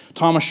corporately.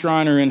 Thomas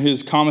Schreiner, in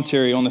his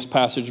commentary on this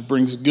passage,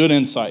 brings good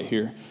insight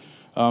here.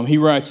 He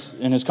writes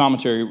in his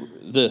commentary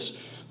this: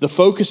 the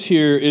focus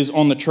here is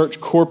on the church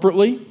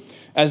corporately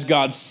as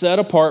God's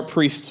set-apart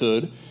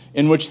priesthood,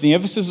 in which the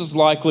emphasis is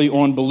likely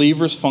on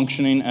believers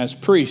functioning as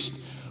priests.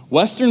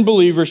 Western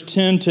believers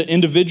tend to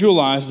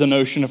individualize the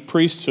notion of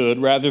priesthood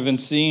rather than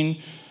seeing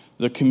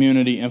the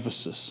community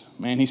emphasis.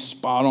 Man, he's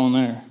spot on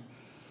there.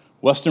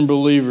 Western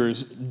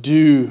believers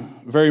do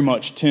very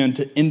much tend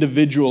to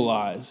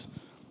individualize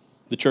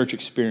the church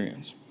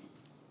experience.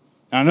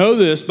 I know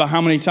this by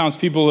how many times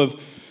people have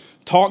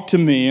talked to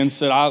me and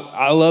said,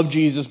 I love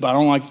Jesus, but I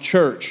don't like the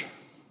church.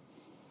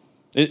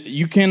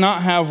 You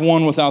cannot have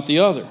one without the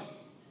other.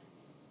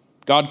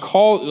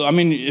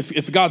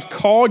 If God's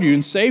called you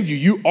and saved you,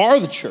 you are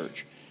the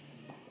church.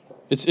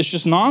 It's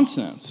just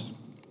nonsense.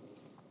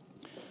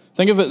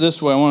 Think of it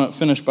this way. I want to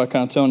finish by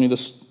kind of telling you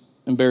this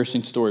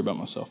embarrassing story about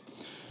myself.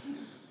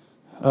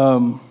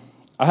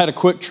 I had a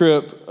quick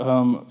trip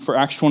for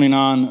Acts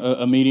 29,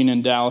 a meeting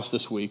in Dallas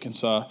this week. And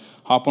so I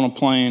hop on a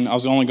plane. I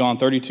was only gone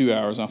 32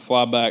 hours. And I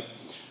fly back,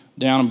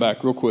 down and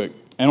back real quick.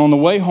 And on the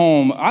way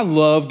home, I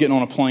love getting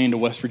on a plane to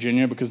West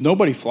Virginia because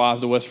nobody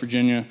flies to West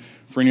Virginia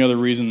for any other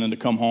reason than to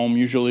come home,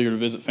 usually, or to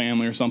visit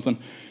family or something.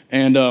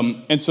 And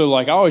so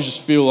I always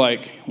just feel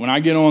like when I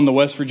get on the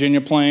West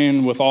Virginia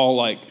plane with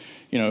all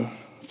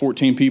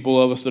 14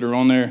 people of us that are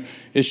on there,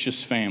 it's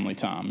just family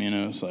time,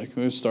 It's like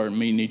we start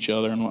meeting each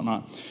other and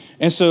whatnot.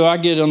 And so I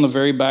get on the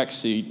very back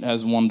seat,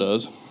 as one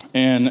does,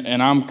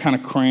 and I'm kind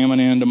of cramming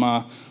into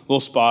my little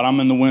spot. I'm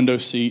in the window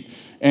seat.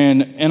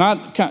 And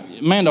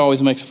Amanda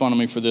always makes fun of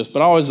me for this,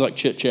 but I always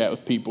chit-chat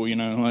with people,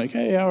 like,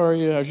 hey, how are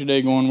you? How's your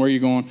day going? Where are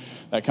you going?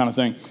 That kind of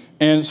thing.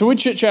 And so we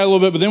chit-chat a little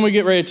bit, but then we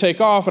get ready to take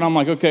off, and I'm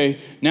like, okay,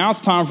 now it's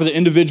time for the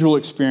individual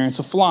experience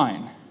of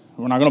flying.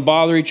 We're not going to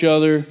bother each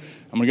other.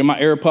 I'm going to get my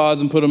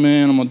AirPods and put them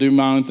in. I'm going to do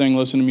my own thing,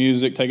 listen to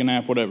music, take a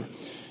nap, whatever.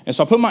 And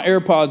so I put my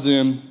AirPods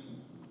in,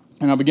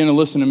 and I begin to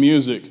listen to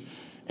music.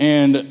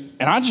 And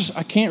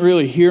I can't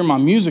really hear my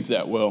music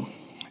that well.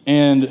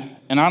 And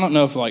I don't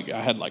know if I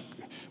had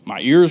my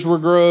ears were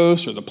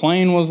gross or the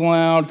plane was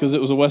loud because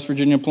it was a West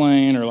Virginia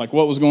plane or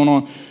what was going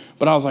on.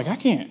 But I was like,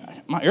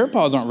 my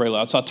AirPods aren't very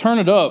loud. So I turn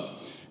it up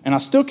and I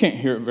still can't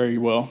hear it very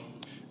well.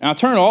 And I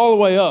turn it all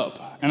the way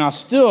up and I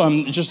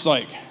am just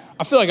I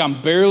feel like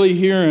I'm barely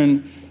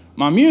hearing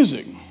my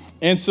music.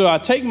 And so I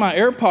take my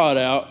AirPod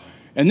out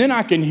and then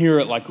I can hear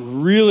it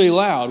really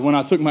loud when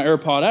I took my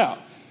AirPod out.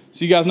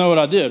 So you guys know what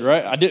I did,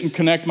 right? I didn't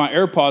connect my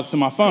AirPods to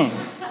my phone.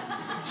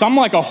 So I'm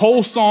a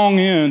whole song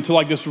in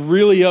to this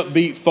really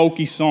upbeat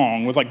folky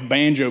song with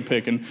banjo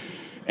picking.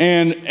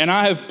 And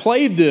I have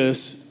played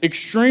this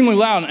extremely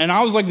loud and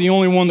I was the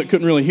only one that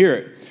couldn't really hear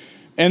it.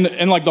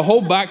 And like the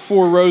whole back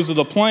 4 rows of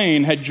the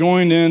plane had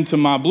joined into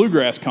my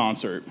bluegrass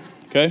concert,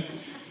 okay?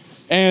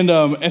 And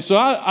so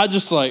I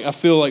just like, I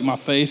feel like my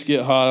face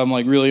get hot. I'm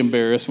like really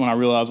embarrassed when I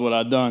realize what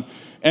I'd done.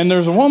 And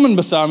there's a woman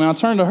beside me. I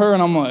turned to her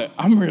and I'm like,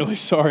 I'm really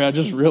sorry. I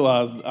just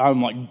realized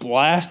I'm like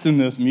blasting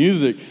this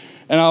music.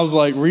 And I was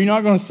like, were you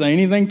not going to say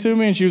anything to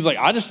me? And she was like,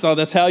 I just thought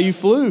that's how you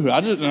flew.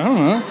 I don't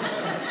know.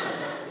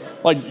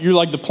 Like, you're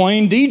like the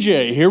plane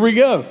DJ. Here we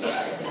go.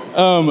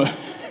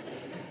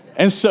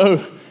 And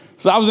so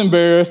I was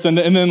embarrassed. And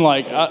then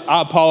like,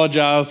 I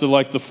apologized to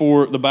like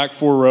the back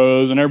 4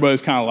 rows, and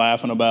everybody's kind of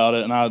laughing about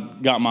it. And I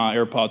got my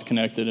AirPods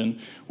connected and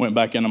went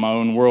back into my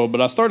own world. But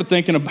I started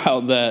thinking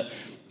about that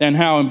and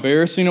how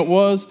embarrassing it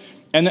was.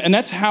 And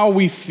that's how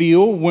we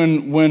feel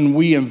when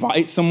we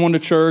invite someone to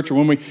church, or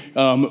when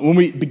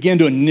we begin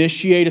to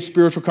initiate a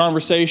spiritual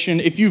conversation.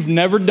 If you've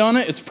never done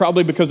it, it's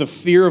probably because of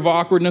fear of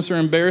awkwardness or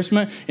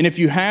embarrassment. And if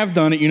you have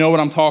done it, you know what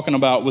I'm talking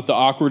about with the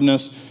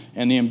awkwardness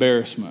and the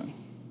embarrassment.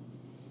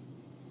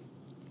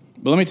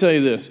 But let me tell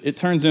you this, it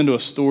turns into a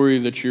story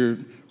that you're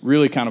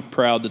really kind of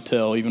proud to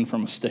tell, even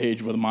from a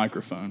stage with a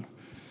microphone.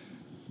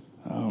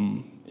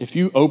 If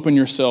you open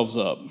yourselves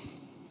up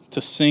to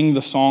sing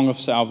the song of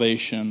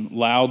salvation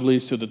loudly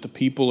so that the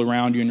people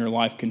around you in your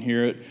life can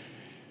hear it,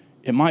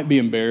 it might be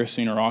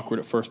embarrassing or awkward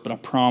at first, but I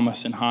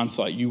promise in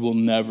hindsight, you will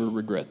never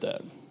regret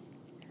that.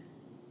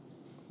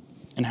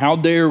 And how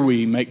dare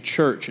we make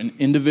church an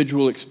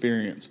individual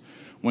experience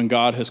when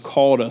God has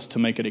called us to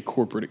make it a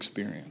corporate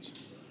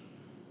experience?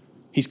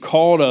 He's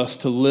called us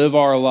to live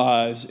our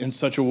lives in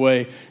such a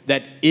way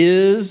that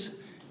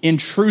is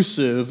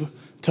intrusive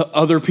to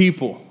other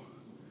people.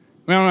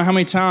 I don't know how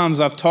many times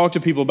I've talked to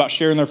people about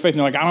sharing their faith, and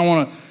they're like, I don't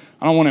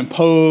want to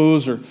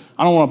impose, or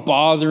I don't want to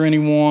bother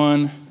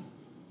anyone.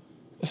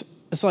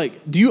 It's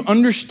like, do you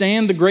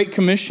understand the Great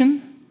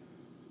Commission?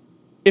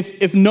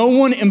 If no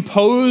one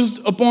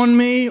imposed upon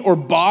me or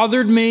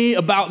bothered me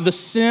about the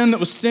sin that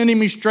was sending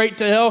me straight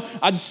to hell,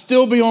 I'd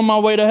still be on my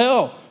way to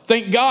hell.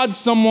 Thank God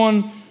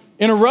someone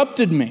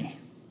interrupted me.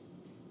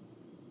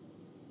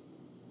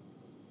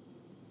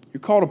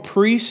 You're called a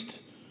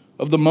priest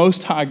of the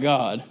Most High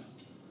God.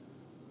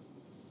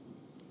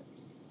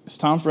 It's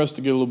time for us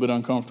to get a little bit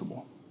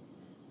uncomfortable.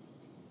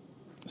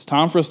 It's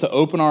time for us to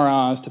open our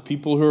eyes to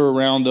people who are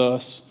around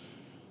us,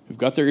 who've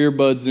got their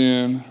earbuds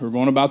in, who are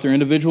going about their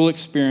individual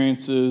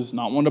experiences,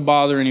 not wanting to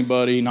bother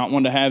anybody, not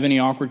wanting to have any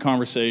awkward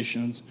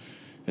conversations.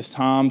 It's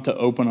time to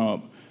open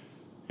up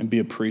and be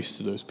a priest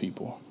to those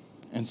people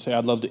and say,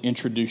 I'd love to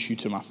introduce you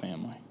to my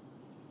family.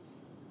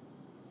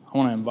 I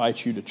want to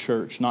invite you to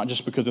church, not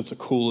just because it's a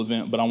cool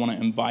event, but I want to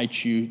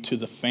invite you to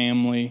the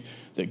family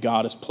that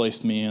God has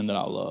placed me in that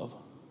I love.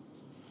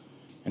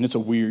 And it's a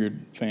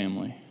weird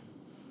family.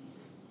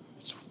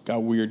 It's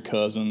got weird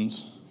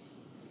cousins.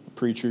 The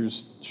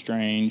preacher's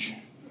strange.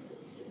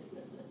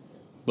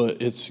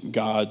 But it's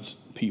God's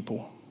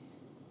people.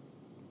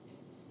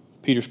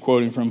 Peter's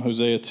quoting from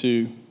Hosea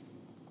 2,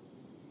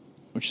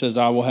 which says,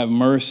 I will have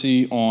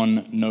mercy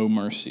on no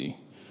mercy.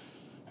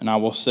 And I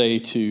will say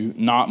to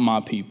not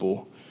my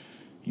people,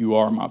 you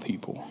are my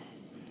people.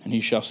 And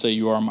he shall say,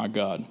 you are my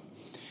God.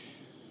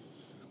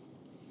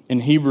 In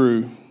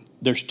Hebrew,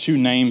 there's 2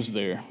 names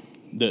there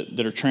that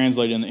are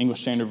translated in the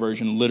English Standard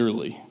Version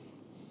literally,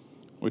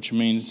 which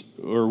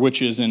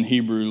is in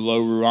Hebrew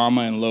lo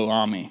ruama and lo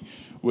ami,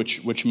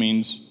 which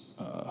means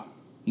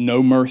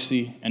no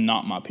mercy and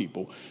not my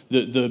people.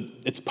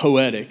 It's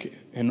poetic,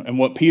 and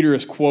what Peter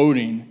is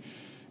quoting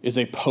is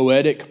a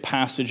poetic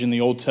passage in the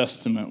Old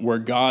Testament where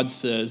God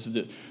says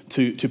that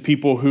to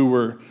people who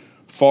were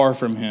far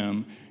from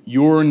him,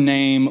 your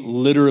name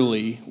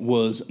literally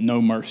was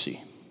no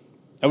mercy.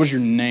 That was your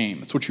name.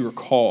 That's what you were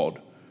called.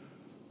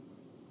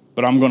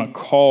 But I'm going to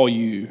call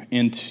you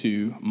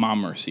into my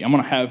mercy. I'm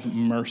going to have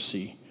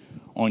mercy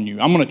on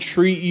you. I'm going to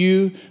treat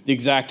you the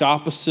exact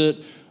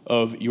opposite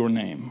of your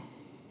name.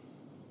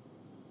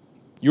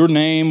 Your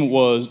name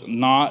was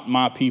not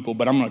my people,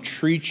 but I'm going to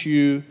treat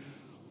you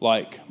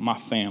like my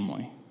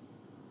family.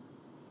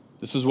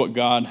 This is what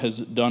God has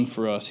done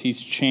for us.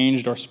 He's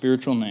changed our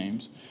spiritual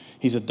names.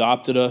 He's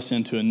adopted us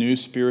into a new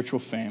spiritual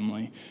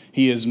family.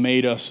 He has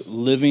made us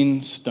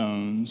living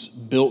stones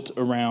built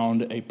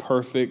around a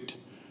perfect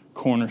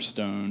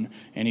cornerstone,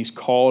 and he's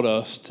called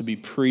us to be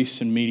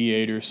priests and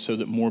mediators so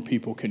that more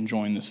people can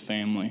join this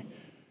family.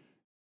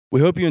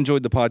 We hope you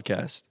enjoyed the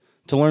podcast.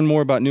 To learn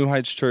more about New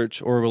Heights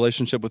Church or a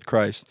relationship with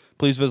Christ,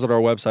 please visit our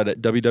website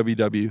at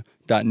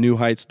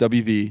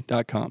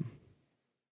www.newheightswv.com.